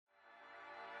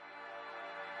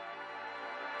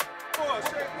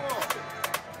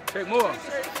Shake more.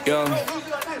 Yo.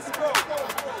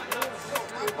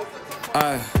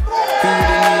 Aye. Who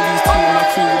would have knew these two in my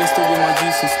crew would have still been my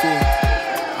juice in school?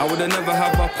 I would have never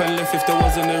have up and left if there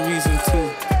wasn't a reason to.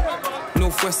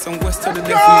 Northwest and west to the death,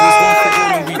 we was one for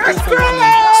all and we all for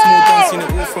running. Small dancing it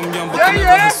all from young, but I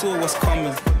never saw what's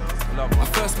coming. I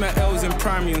first met Els in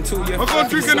primary until year 5. I can't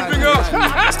drink anything else.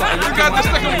 Started looking at the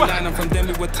second line and from them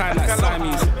we were tied like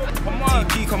Siamese.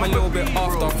 TP come a little bit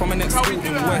after from an next school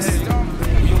in West.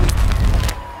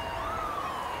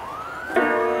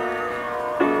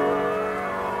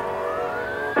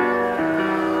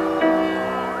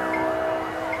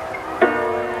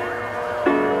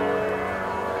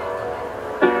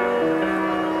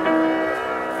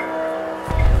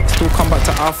 Still come back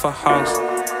to Alpha House.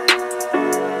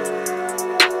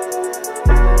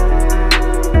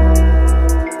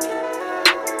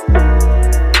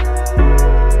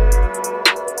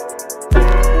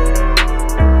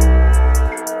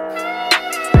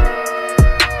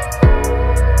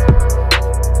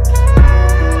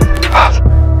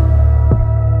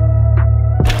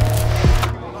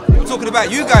 About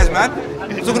you guys, man.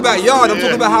 I'm talking about Yard. I'm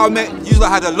talking about how I met you.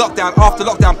 Like had a lockdown, after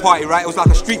lockdown party, right? It was like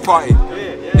a street party.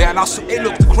 Yeah, and it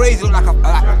looked crazy. It looked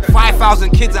like 5,000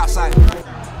 kids outside.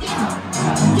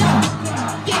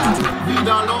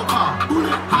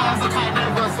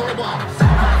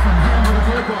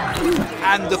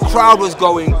 And the crowd was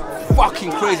going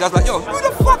fucking crazy. I was like, yo, who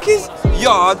the fuck is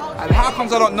Yard? And how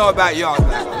comes I don't know about Yard,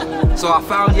 man? So I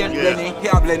found Lenny,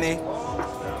 hit up Lenny.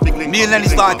 Me and Lenny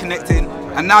started connecting.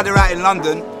 And now they're out in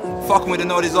London, fucking with the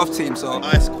Notice Off team, so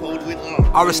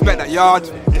I respect that. Yard,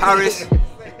 Paris.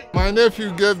 My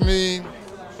nephew gave me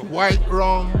white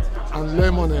rum and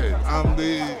lemonade. I'm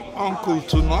the uncle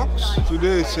to Knucks.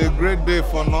 Today is a great day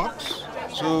for Knucks,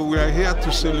 so we are here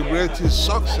to celebrate his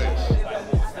success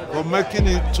for making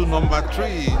it to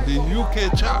 #3 in the UK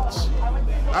charts.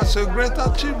 That's a great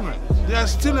achievement.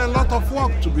 There's still a lot of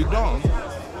work to be done,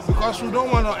 because we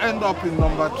don't want to end up in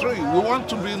 #3. We want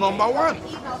to be #1.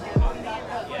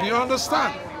 You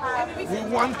understand? We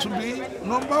want to be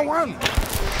 #1.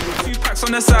 A few packs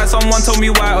on the side, someone told me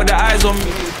why, or the eyes on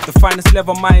me. The finest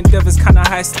level, my endeavours kinda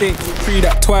high stakes. Pre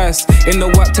that twice, in the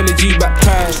whack till the G back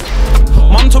passed.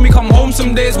 Mum told me come home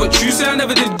some days, but Tuesday I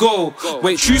never did go.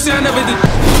 Wait, Tuesday I never did.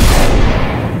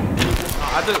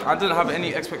 I didn't have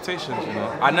any expectations, you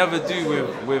know. I never do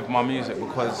with my music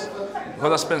because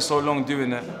I spent so long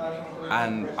doing it,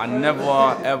 and I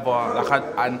never ever like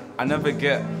I never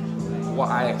get what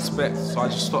I expect, so I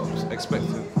just stopped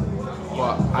expecting.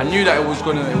 But I knew that it was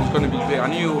gonna be big. I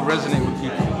knew it would resonate with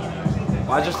people,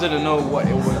 but I just didn't know what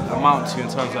it would amount to in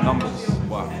terms of numbers.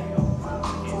 But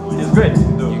it's great.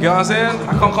 You get what I'm saying?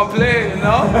 I can't complain, you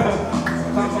know.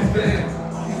 I can't complain.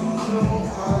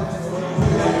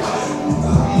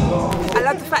 I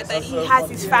love the fact that he has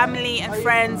his family and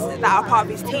friends that are part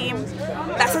of his team.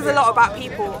 That says a lot about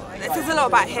people. It says a lot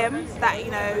about him, that,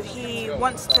 you know, he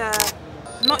wants to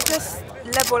not just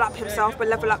level up himself, but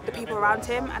level up the people around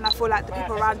him. And I feel like the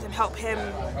people around him help him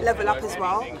level up as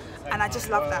well. And I just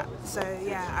love that. So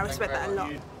yeah, I respect that a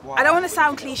lot. I don't want to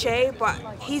sound cliche, but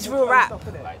he's real rap,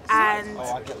 and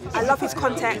I love his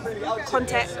content.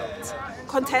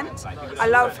 I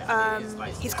love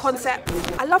his concept.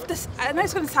 I love this. I know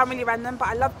it's going to sound really random, but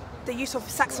I love the use of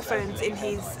saxophones in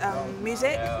his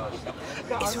music.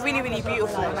 It's really, really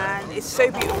beautiful, man. It's so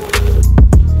beautiful.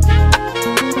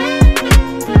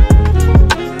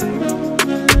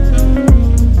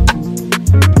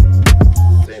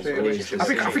 I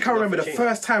think I remember the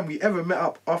first time we ever met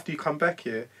up after you come back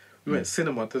here. We went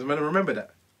cinema. Does anyone remember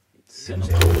that? Cinema.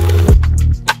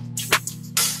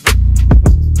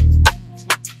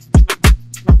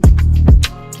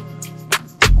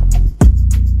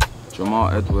 Jamal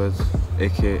Edwards,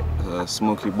 aka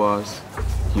Smoky Bars,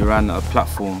 he ran a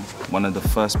platform, one of the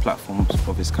first platforms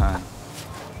of his kind,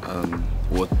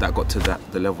 that got to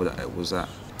the level that it was at,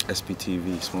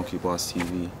 SPTV, Smoky Bars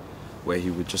TV, where he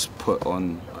would just put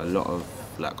on a lot of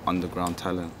like underground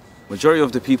talent. Majority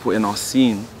of the people in our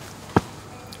scene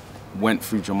went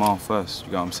through Jamal first,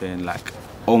 you know what I'm saying? Like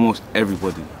almost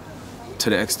everybody, to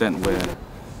the extent where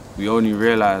we only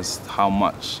realized how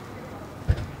much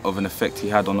of an effect he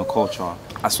had on the culture.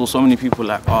 I saw so many people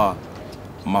like,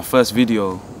 my first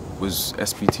video was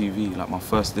SPTV, like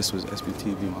this was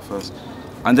SPTV, my first.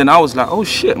 And then I was like, oh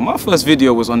shit, my first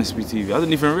video was on SPTV. I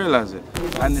didn't even realize it.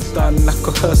 And it's done like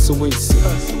a hearse awaits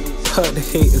it. Hurt the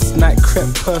haters, night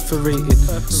crept perforated.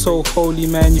 So holy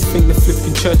man, you think the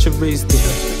flipping church have raised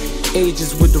it.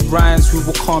 Ages with the rhymes, we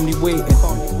were calmly waiting.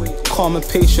 Calm and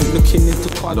patient, looking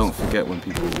into. I don't forget when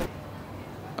people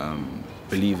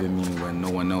believe in me when no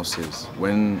one else is.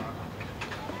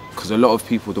 Because a lot of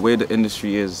people, the way the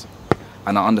industry is,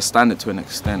 and I understand it to an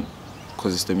extent,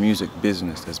 because it's the music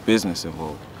business, there's business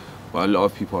involved. But a lot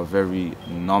of people are very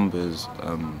numbers,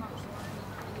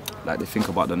 like they think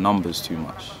about the numbers too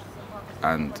much.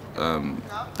 And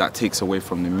that takes away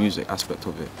from the music aspect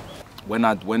of it.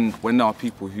 When there are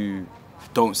people who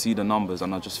don't see the numbers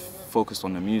and are just focused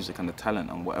on the music and the talent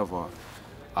and whatever,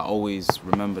 I always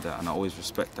remember that and I always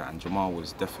respect that. And Jamal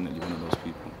was definitely one of those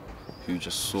people who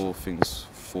just saw things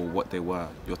for what they were.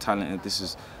 You're talented, this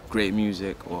is great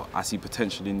music, or I see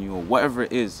potential in you, or whatever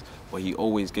it is, but he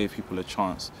always gave people a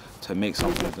chance to make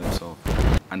something of themselves.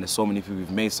 And there's so many people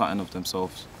who've made something of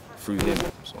themselves through him,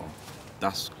 so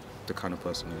that's the kind of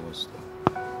person he was.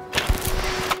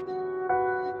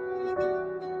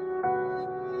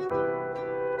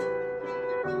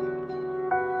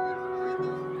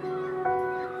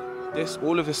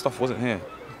 All of this stuff wasn't here.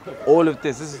 All of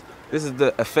this is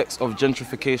the effects of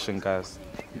gentrification, guys.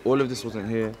 All of this wasn't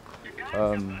here.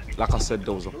 Like I said,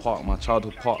 there was a park, my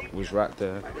childhood park was right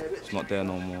there. It's not there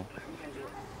no more.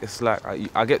 It's like,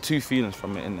 I get two feelings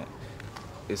from it, innit?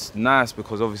 It's nice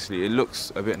because obviously it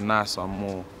looks a bit nicer and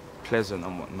more pleasant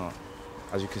and whatnot.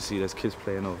 As you can see, there's kids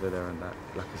playing over there and that.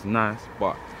 Like, it's nice,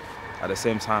 but at the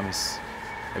same time,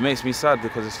 it makes me sad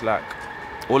because it's like,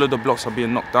 all of the blocks are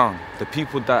being knocked down. The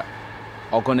people that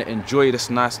are gonna enjoy this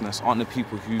niceness aren't the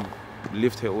people who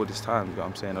lived here all this time, you know what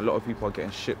I'm saying? A lot of people are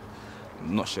getting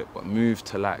but moved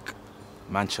to like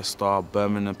Manchester,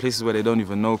 Birmingham, places where they don't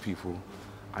even know people.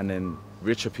 And then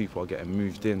richer people are getting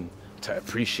moved in to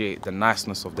appreciate the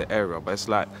niceness of the area. But it's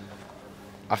like,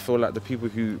 I feel like the people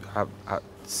who have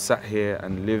sat here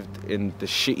and lived in the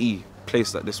shitty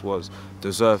place that this was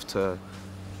deserve to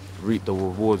reap the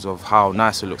rewards of how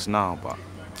nice it looks now, but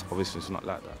obviously it's not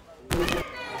like that.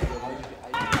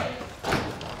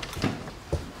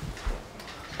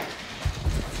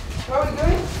 Where are we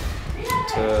going?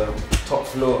 To top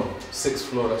floor, 6th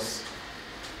floor, that's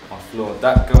my floor.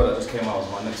 That girl that just came out was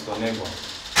my next door neighbour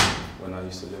when I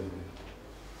used to live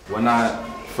here. When I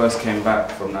first came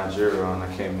back from Nigeria and I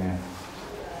came here,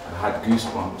 I had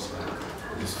goosebumps. Like,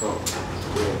 it just felt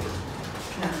weird.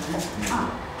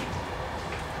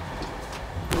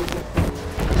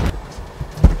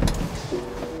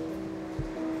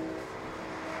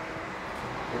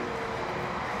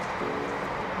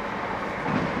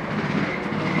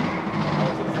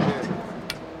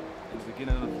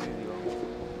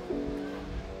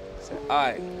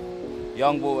 Aye,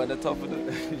 young boy at the top of the...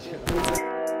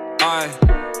 Aye,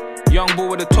 young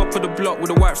boy at the top of the block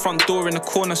with a white front door in the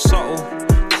corner subtle.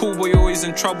 Cool boy always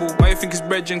in trouble, why you think his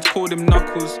brethren called him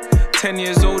Knuckles? 10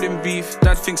 years old in beef,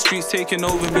 dad thinks streets taking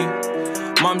over me.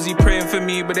 Mumsy praying for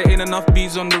me, but there ain't enough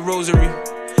beads on the rosary.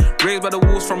 Raised by the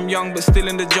wolves from young, but still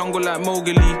in the jungle like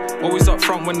Mowgli. Always up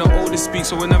front when the oldest speaks,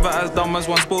 so we're never as dumb as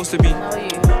one's supposed to be.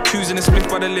 Choosing a split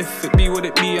by the lift, it be what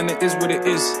it be and it is what it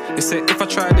is. They said if I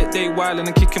tried it, they wildin'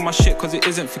 and kicking my shit cause it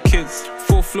isn't for kids.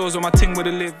 4 floors on my ting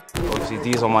would've lived. Obviously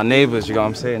these are my neighbours, you know what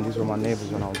I'm saying? These were my neighbours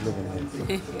when I was living here.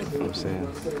 You know what I'm saying?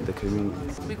 The community.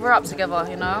 We grew up together,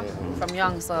 you know, from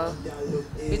young, so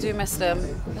we do miss them.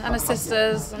 And the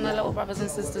sisters and the little brothers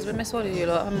and sisters, we miss all of you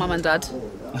lot, and mum and dad.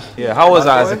 Yeah, how was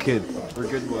I as a kid? Come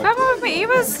with me, he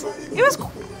was,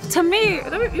 to me,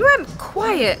 you weren't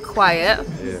quiet, yeah.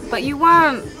 But you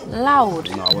weren't loud.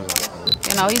 No, I wasn't.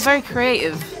 You know, he's very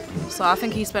creative, so I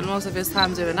think he spent most of his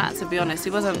time doing that, to be honest. He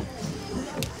wasn't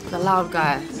the loud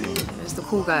guy, he was the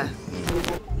cool guy.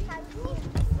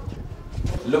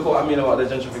 Look what I mean about the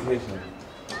gentrification.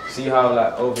 See how,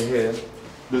 like, over here,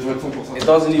 it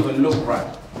doesn't even look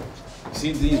right. You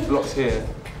see these blocks here,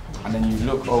 and then you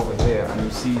look over here and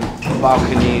you see the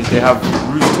balconies, they have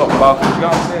rooftop balconies, you know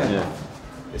what I'm saying? Yeah.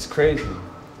 It's crazy.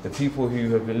 The people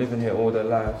who have been living here all their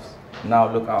lives now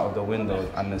look out of the windows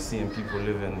and they're seeing people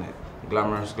living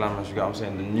glamorous, you know what I'm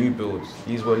saying? The new builds,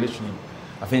 these were literally,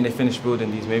 I think they finished building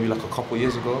these maybe like a couple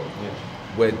years ago,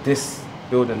 where this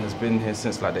building has been here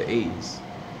since like the 80s.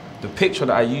 The picture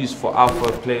that I used for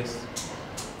Alpha Place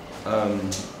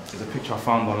is a picture I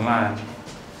found online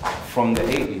from the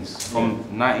 80s, from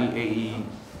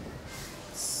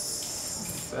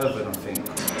 1987, I think.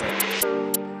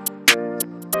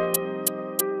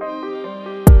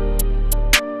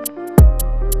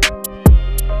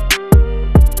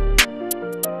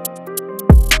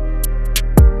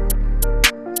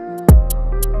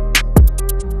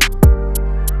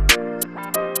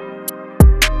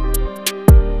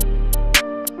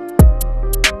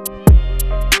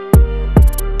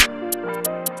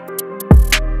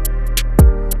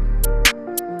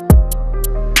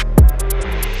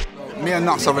 Me and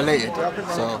Knucks are related,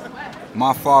 so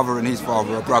my father and his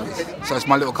father are brothers, so it's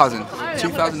my little cousin.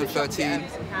 2013,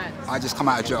 I just come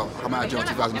out of jail. I come out of jail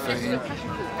 2013,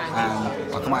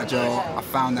 and I come out of jail, I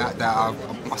found out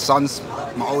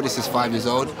that my oldest is 5 years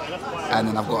old, and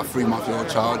then I've got a 3-month-old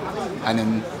child, and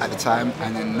then at the time,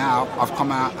 and then now I've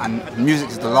come out, and music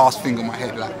is the last thing on my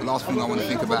head. Like the last thing I want to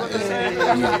think about is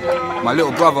music. My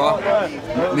little brother,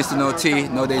 Mr. Notre,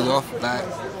 No Days Off, like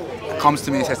comes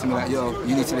to me and says to me like, yo,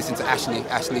 you need to listen to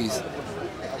Ashley's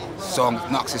song,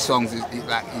 Knucks' songs.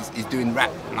 He's doing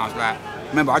rap, and I was like,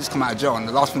 remember I just come out of jail, and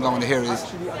the last thing I want to hear is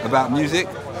about music.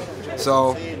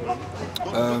 So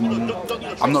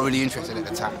I'm not really interested at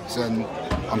the time. So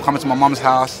I'm coming to my mum's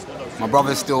house. My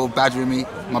brother's still badgering me.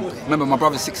 Remember, my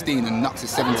brother's 16 and Knucks is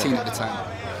 17 at the time.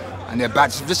 And they're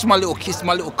badgering. Just my little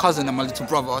cousin and my little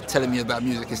brother telling me about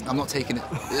music. I'm not taking it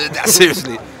that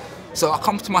seriously. So I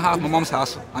come to my house, my mum's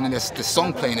house, and then there's this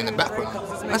song playing in the background.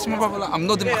 And I see my brother, like, I'm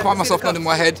nodding, I find myself nodding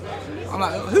my head. I'm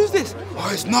like, who's this? Oh,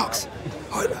 it's Knucks.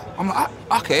 I'm like,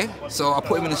 okay. So I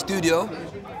put him in the studio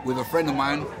with a friend of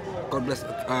mine, God bless,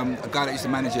 a guy that used to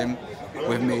manage him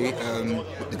with me,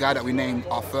 the guy that we named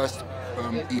our first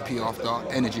EP after,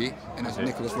 Energy, and that's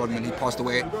Nicholas Rodman. He passed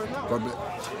away, God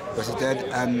bless his dead,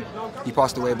 and he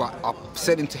passed away, but I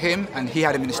sent him to him and he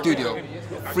had him in the studio.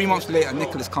 3 months later,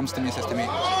 Nicholas comes to me and says to me,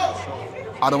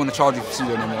 I don't want to charge you for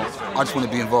studio anymore. I just want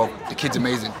to be involved. The kid's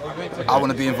amazing. I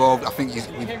want to be involved. I think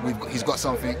he's got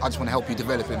something. I just want to help you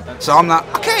develop him. So I'm like,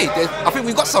 okay, I think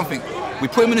we've got something. We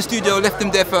put him in the studio, left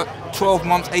him there for 12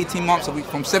 months, 18 months, so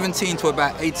from 17 to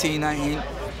about 18, 19.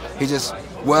 He's just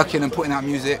working and putting out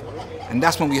music. And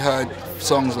that's when we heard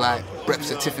songs like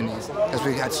Breakfast at Tiffany's. That's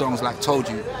when we had songs like Told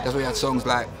You. That's when we had songs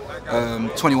like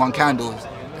 21 Candles.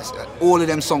 All of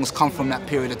them songs come from that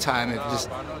period of time. It was just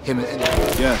him and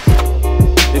Eddie. Yeah.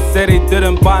 They said they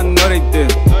didn't, but I know they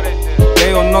did.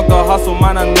 They all knocked the hustle,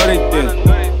 man, I know they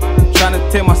did. Trying to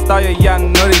take my style, yeah, I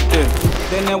know they did.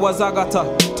 Then there was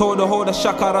Agata, told her hold the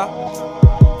shakara.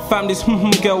 Family's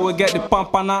girl will get the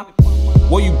pampana.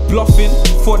 Were you bluffing?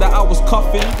 Thought that I was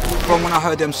cuffing. From when I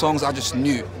heard them songs, I just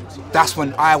knew. That's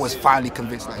when I was finally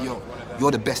convinced, like, yo,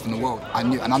 you're the best in the world. I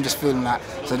knew, and I'm just feeling like,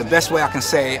 so the best way I can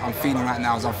say I'm feeling right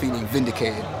now is I'm feeling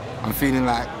vindicated. I'm feeling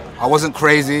like I wasn't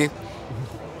crazy.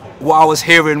 What I was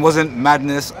hearing wasn't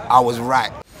madness, I was right.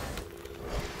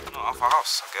 No, of our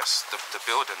house, I guess, the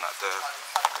building, like the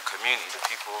community, the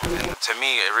people. And to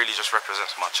me, it really just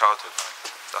represents my childhood.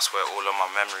 Like, that's where all of my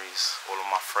memories, all of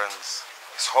my friends,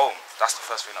 it's home. That's the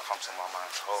first thing that comes to my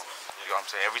mind, home. You know what I'm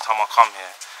saying? Every time I come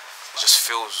here, it just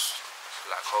feels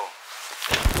like home.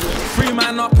 3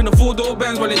 man up in a 4-door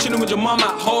Benz while you're chilling with your mum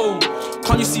at home.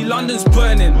 Can't you see London's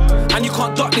burning? And you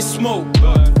can't duck this smoke.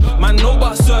 Man, know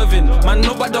about serving. Man,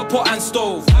 know about the pot and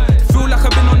stove. Feel like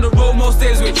I've been on the road most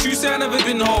days with you say I've never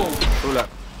been home. I feel like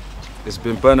it's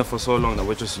been burning for so long that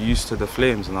we're just used to the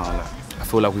flames now. Like, I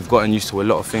feel like we've gotten used to a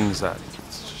lot of things that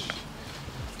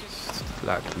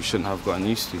like we shouldn't have gotten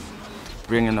used to.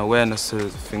 Bringing awareness to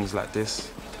things like this.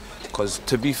 Because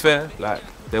to be fair, like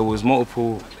there was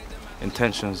multiple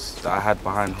intentions that I had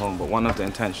behind home, but one of the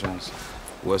intentions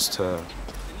was to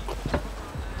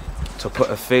put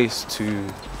a face to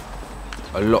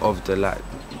a lot of the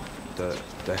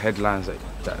the headlines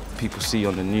that people see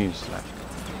on the news, like,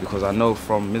 because I know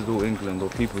from Middle England or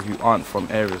people who aren't from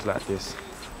areas like this,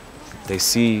 they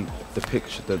see the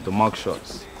picture, the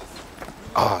mugshots.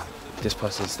 Ah, this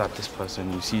person stabbed this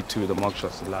person. You see 2 of the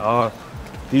mugshots, like, ah,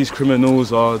 these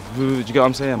criminals are. Do you get what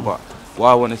I'm saying? But what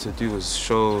I wanted to do was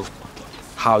show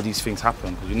how these things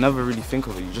happen, because you never really think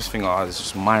of it. You just think, oh, it's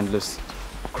just mindless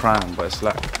crime, but it's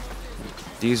like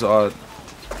these are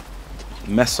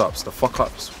mess ups, the fuck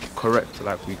ups. Correct,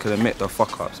 like we could admit the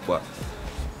fuck ups, but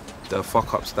the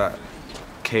fuck ups that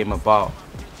came about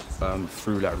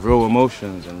through like real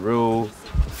emotions and real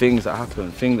things that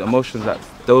happen, emotions that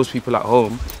those people at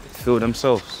home feel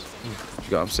themselves. Do you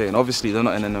get what I'm saying? Obviously, they're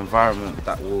not in an environment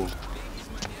that will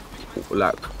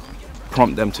like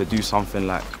prompt them to do something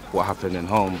like what happened in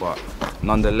home, but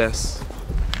nonetheless,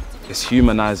 it's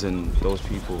humanizing those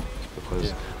people,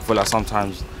 because I feel like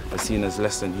sometimes they're seen as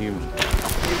less than human.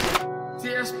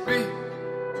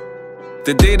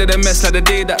 The day that I met, like the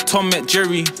day that Tom met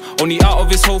Jerry. Only out of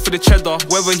his hole for the cheddar,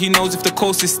 whether he knows if the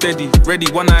coast is steady.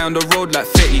 Ready, one eye on the road like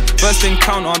Fetty. First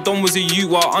encounter, Don was a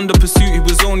youth, while under pursuit he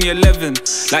was only 11.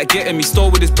 Like getting me, stole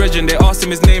with his brethren, they asked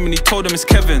him his name and he told them it's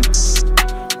Kevin.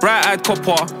 Bright-eyed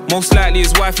copper, most likely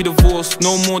his wife he divorced.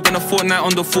 No more than a fortnight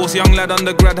on the force. Young lad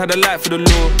undergrad had a light for the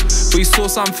law, but he saw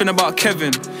something about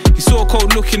Kevin. He saw a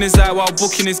cold look in his eye while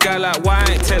booking his guy, like, why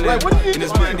I ain't telling? Like, what in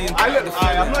his mind,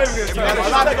 I'm not even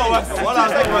gonna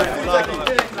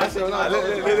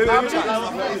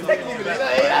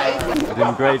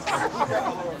Doing great.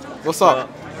 What's up?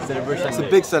 Celebration. It's a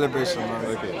big celebration, man.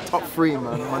 Okay. Top 3,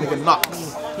 man. My nigga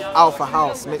Knucks, Alpha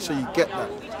House. Make sure you get that.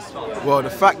 Well, the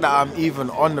fact that I'm even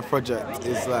on the project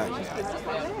is like,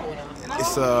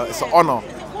 it's an honor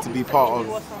to be part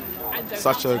of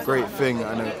such a great thing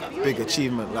and a big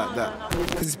achievement like that.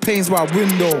 Cause it's pains by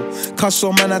window. Cuz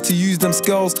show man how to use them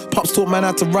skills. Pops taught man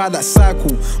how to ride that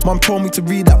cycle. Mum told me to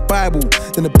read that Bible.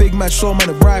 Then the big man show man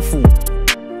a rifle.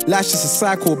 Life's just a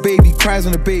cycle. A baby cries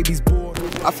when the baby's born.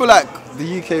 I feel like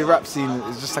the UK rap scene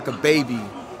is just like a baby.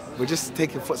 We're just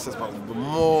taking footsteps, but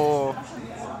more.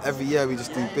 Every year we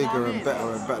just do bigger and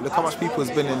better and better. Look how much people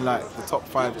has been in like the top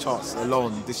 5 charts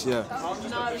alone this year. Do you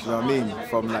know what I mean?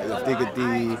 From like your Digger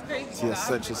D to your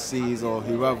Central Seas or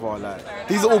whoever. Like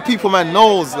these are all people man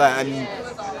knows like and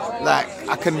like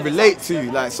I can relate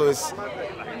to. Like so it's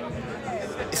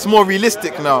more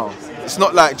realistic now. It's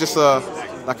not like just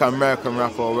like an American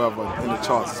rapper or whatever in the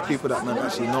charts. It's people that man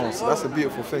actually know. So that's a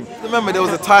beautiful thing. Remember there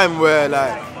was a time where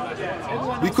like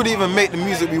we couldn't even make the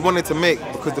music we wanted to make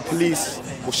because the police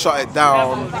will shut it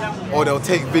down, or they'll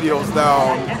take videos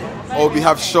down, or we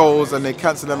have shows and they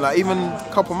cancel them. Like even a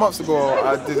couple months ago,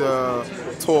 I did a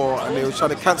tour and they were trying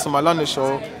to cancel my London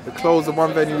show. They closed the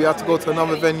one venue, we had to go to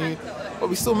another venue, but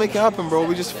we still make it happen, bro.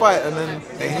 We just fight, and then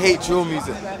they hate drill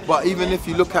music. But even if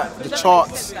you look at the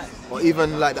charts, or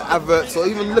even like the adverts, or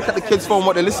even look at the kids' phone,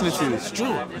 what they're listening to, it's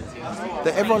true.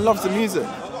 That everyone loves the music,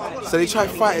 so they try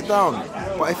to fight it down.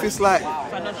 But if it's like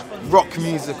rock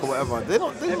music or whatever, they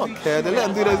don't care. They let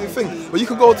them do their thing. But you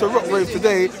can go to a rock rave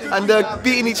today and they're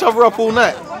beating each other up all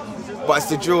night. But it's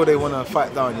the drill they want to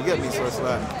fight down. You get me? So it's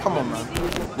like, come on, man.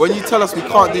 When you tell us we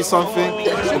can't do something,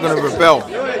 we're gonna rebel.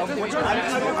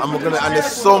 And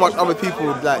there's so much other people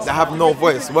like that have no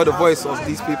voice. We're the voice of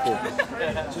these people.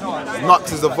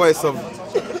 Knucks is the voice of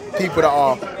people that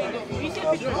are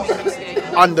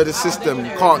under the system,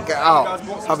 can't get out,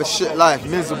 have a shit life,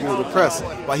 miserable, depressed,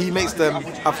 but he makes them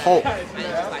have hope.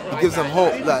 He gives them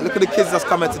hope. Like, look at the kids that's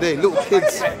coming today, little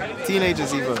kids,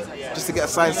 teenagers even, just to get a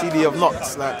signed CD of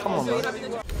Knucks. Like, come on,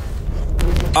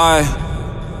 man.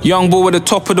 Young boy with the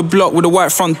top of the block with a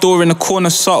white front door in the corner,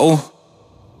 subtle.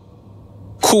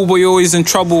 Cool boy always in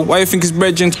trouble. Why you think his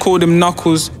brethren called him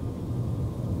Knuckles?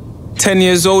 10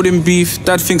 years old in beef,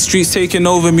 dad thinks streets taking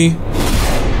over me.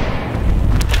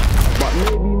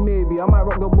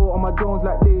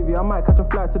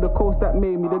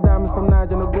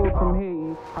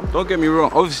 Don't get me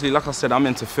wrong, obviously, like I said, I'm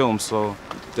into film, so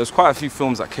there's quite a few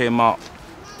films that came out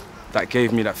that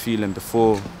gave me that feeling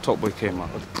before Top Boy came out.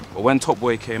 But when Top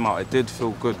Boy came out, it did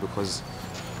feel good because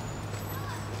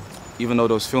even though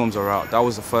those films are out, that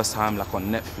was the first time like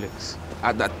on Netflix.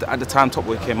 At the time Top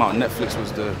Boy came out, Netflix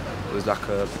was the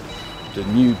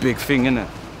new big thing, innit?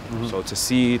 So to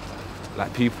see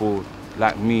like people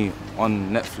like me on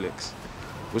Netflix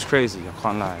was crazy. I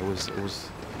can't lie. It was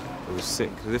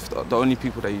sick. If the only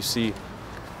people that you see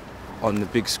on the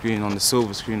big screen, on the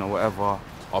silver screen or whatever,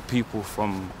 are people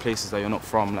from places that you're not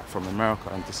from, like from America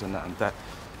and this and that and that,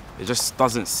 it just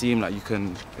doesn't seem like you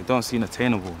can. It don't seem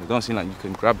attainable. It don't seem like you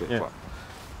can grab it. Yeah. But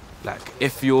like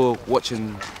if you're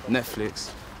watching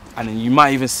Netflix and then you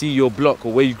might even see your block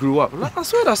or where you grew up, like I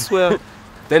swear.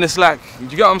 Then it's like, you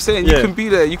get what I'm saying? You can be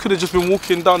there. You could have just been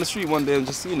walking down the street one day and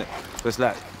just seen it. But it's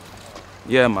like,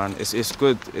 yeah, man, it's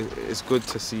good. It's good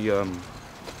to see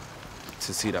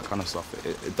that kind of stuff.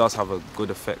 It does have a good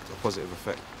effect, a positive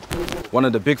effect. One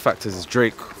of the big factors is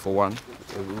Drake, for one.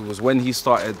 It was when he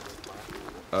started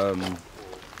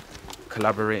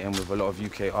collaborating with a lot of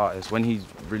UK artists. When he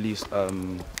released,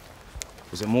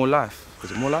 was it More Life?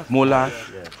 Was it More Life? More Life.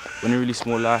 Yeah. When he released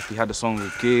More Life, he had a song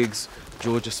with Giggs.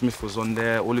 Georgia Smith was on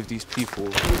there, all of these people.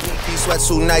 He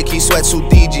sweatsuit Nike, sweatsuit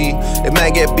DG. It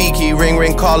might get beaky,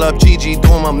 ring, call up Gigi, do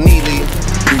him up neatly.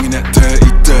 Bringing that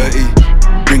dirty,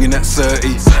 bringing that 30.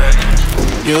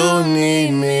 You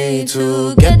need me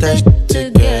to get that shit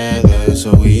together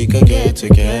so we can get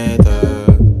together.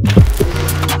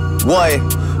 What?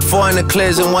 4 in the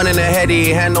clears and 1 in the heady.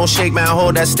 Hand don't shake, man,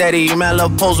 hold that steady. Man,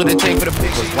 love pose with a take for the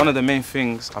picture. One of the main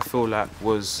things I feel like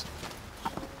was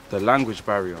the language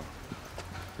barrier.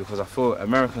 Because I feel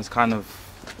Americans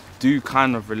do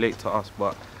relate to us,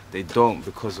 but they don't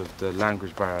because of the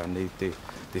language barrier, and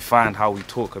they find how we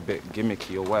talk a bit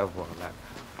gimmicky or whatever. Like,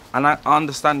 and I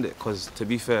understand it, because to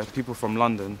be fair, people from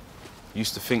London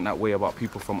used to think that way about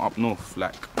people from up north,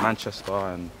 like Manchester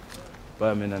and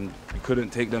Birmingham. You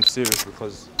couldn't take them serious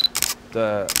because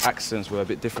the accents were a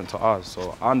bit different to ours.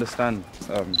 So I understand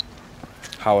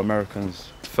how Americans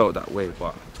felt that way,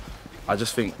 but I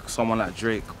just think someone like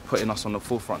Drake putting us on the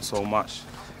forefront so much,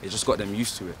 it just got them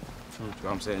used to it. You know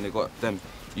what I'm saying? It got them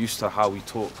used to how we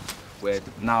talk. where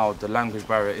now the language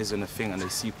barrier isn't a thing and they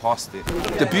see past it.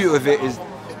 The beauty of it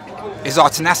is our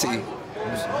tenacity.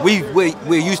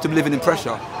 We're used to living in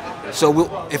pressure,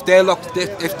 so if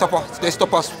they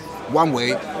stop us one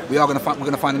way, we're gonna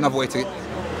find another way to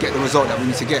get the result that we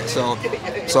need to get. So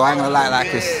I ain't gonna lie,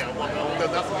 like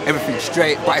everything's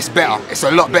straight, but it's better. It's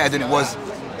a lot better than it was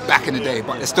back in the day,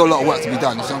 but there's still a lot of work to be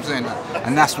done. You see what I'm saying?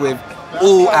 And that's with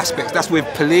all aspects. That's with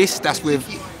police. That's with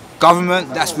government.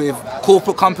 That's with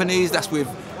corporate companies. That's with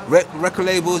record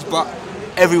labels. But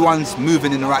everyone's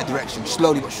moving in the right direction,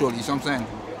 slowly but surely. You see what I'm saying?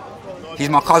 He's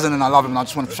my cousin and I love him and I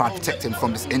just want to try and protect him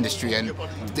from this industry and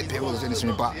this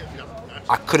industry, but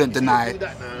I couldn't deny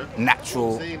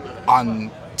natural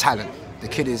talent. The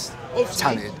kid is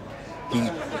talented.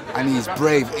 He's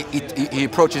brave. He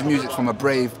approaches music from a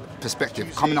brave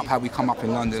perspective. Coming up how we come up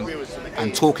in London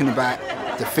and talking about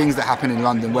the things that happen in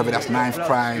London, whether that's knife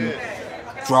crime,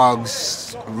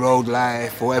 drugs, road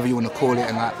life, or whatever you want to call it,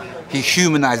 and like, he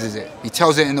humanizes it. He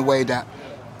tells it in a way that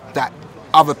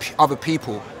other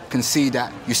people can see,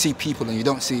 that you see people and you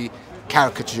don't see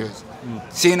caricatures.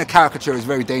 Seeing a caricature is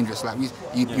very dangerous. Like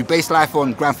you base life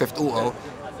on Grand Theft Auto,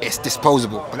 it's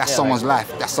disposable, but that's someone's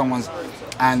life. That's someone's,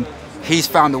 and he's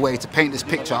found a way to paint this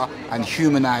picture and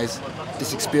humanize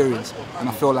this experience. And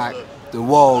I feel like the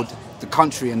world, the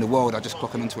country and the world are just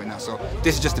clocking into it now. So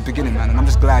this is just the beginning, man, and I'm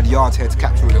just glad Yard's here to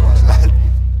capture all of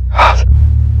us.